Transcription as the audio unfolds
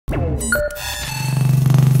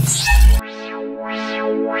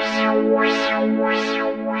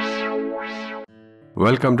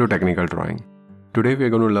Welcome to Technical Drawing. Today we are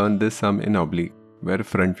going to learn this sum in oblique, where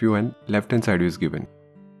front view and left hand side view is given.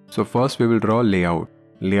 So first we will draw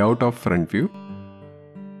layout of front view.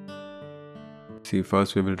 See,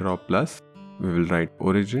 first we will draw plus, we will write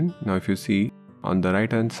origin. Now if you see on the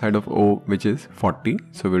right hand side of O, which is 40,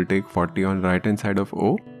 so we'll take 40 on right hand side of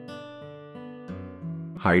O.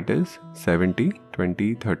 Height is 70,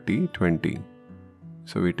 20, 30, 20.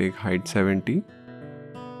 So we take height 70.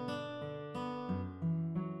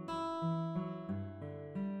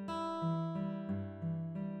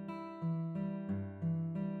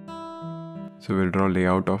 So we'll draw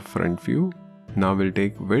layout of front view. Now we'll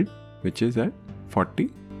take width, which is at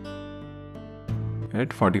 40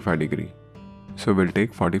 at 45 degree. So we'll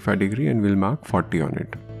take 45 degree and we'll mark 40 on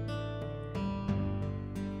it.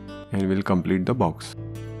 And we'll complete the box.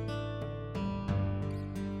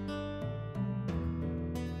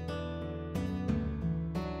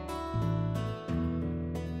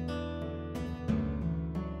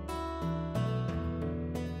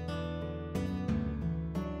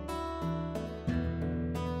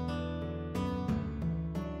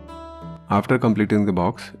 After completing the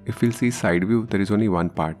box, if we'll see side view, there is only one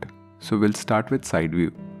part. So we'll start with side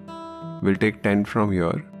view. We'll take 10 from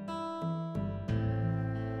here.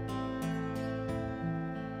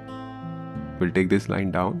 We'll take this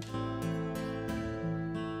line down.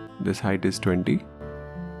 This height is 20.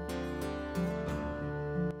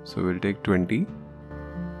 So we'll take 20.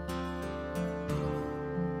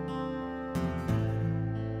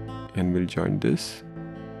 And we'll join this.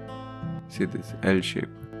 See this L shape.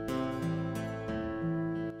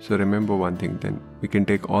 So remember one thing then, we can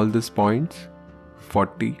take all these points,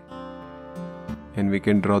 40, and we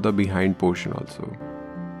can draw the behind portion also.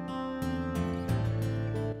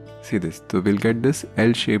 See this, so we'll get this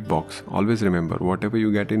L-shaped box. Always remember, whatever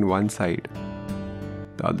you get in one side,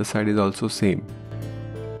 the other side is also same.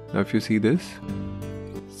 Now if you see this,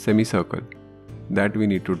 semicircle, that we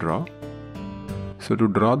need to draw. So to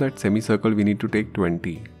draw that semicircle, we need to take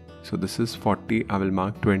 20. So this is 40, I will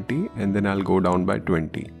mark 20 and then I'll go down by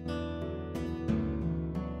 20.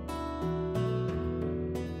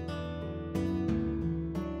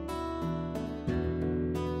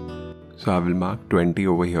 So I will mark 20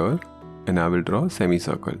 over here and I will draw a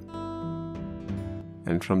semicircle.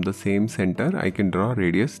 And from the same center I can draw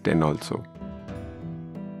radius 10 also.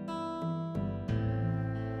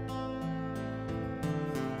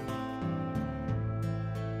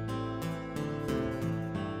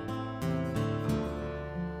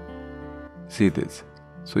 See this,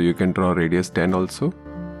 so you can draw radius 10 also.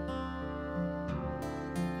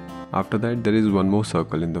 After that there is one more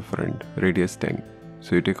circle in the front, radius 10.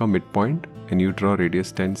 So you take a midpoint and you draw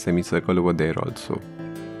radius 10 semicircle over there also.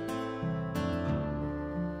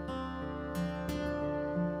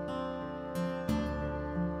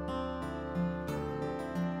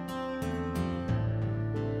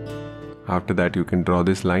 After that you can draw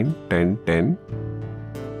this line 10, 10.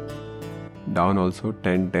 Down also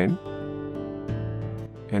 10, 10.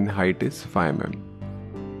 And height is 5 mm.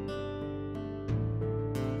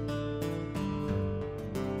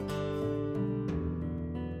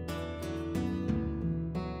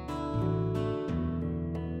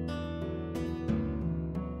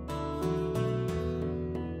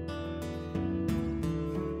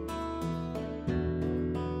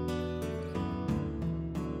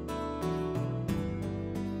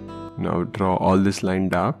 Now draw all this line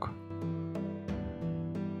dark.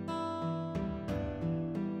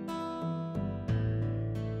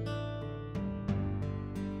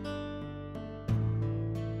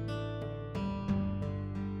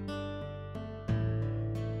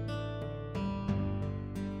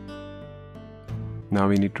 Now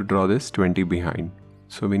we need to draw this 20 behind.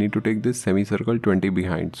 So we need to take this semicircle 20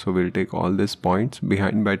 behind. So we'll take all these points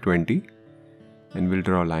behind by 20 and we'll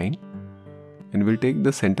draw a line. And we'll take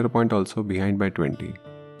the center point also behind by 20.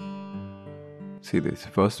 See this,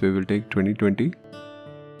 first we will take 20, 20.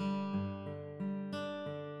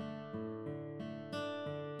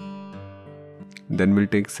 Then we'll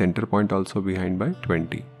take center point also behind by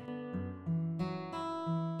 20.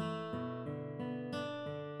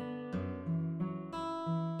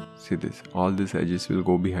 See this, all these edges will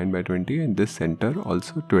go behind by 20 and this center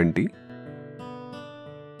also 20.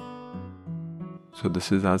 So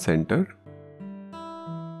this is our center.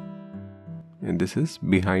 And this is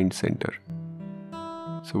behind center.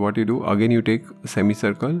 So what you do, again you take a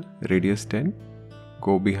semicircle, radius 10,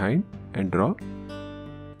 go behind and draw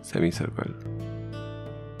semicircle.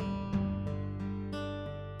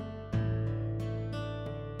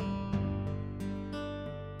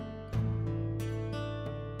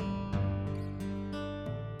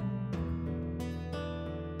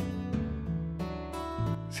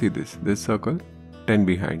 See this circle, 10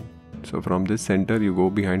 behind. So from this center you go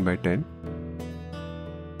behind by 10.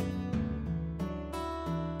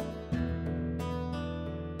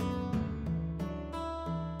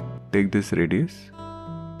 Take this radius,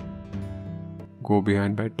 go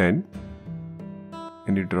behind by 10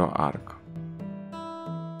 and you draw arc.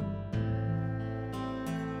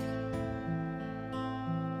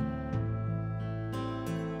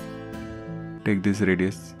 Take this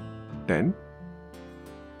radius 10,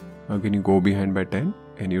 again you go behind by 10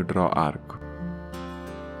 and you draw arc.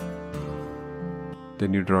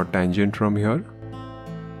 Then you draw tangent from here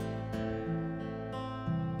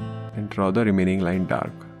and draw the remaining line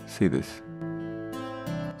dark. See this.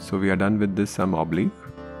 So we are done with this sum oblique.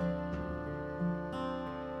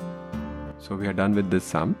 So we are done with this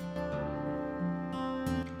sum.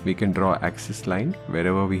 We can draw axis line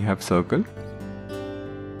wherever we have circle.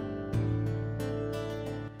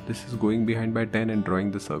 This is going behind by 10 and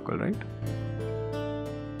drawing the circle, right?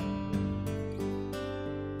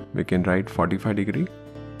 We can write 45 degree.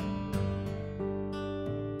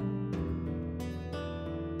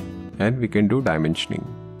 And we can do dimensioning.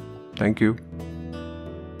 Thank you.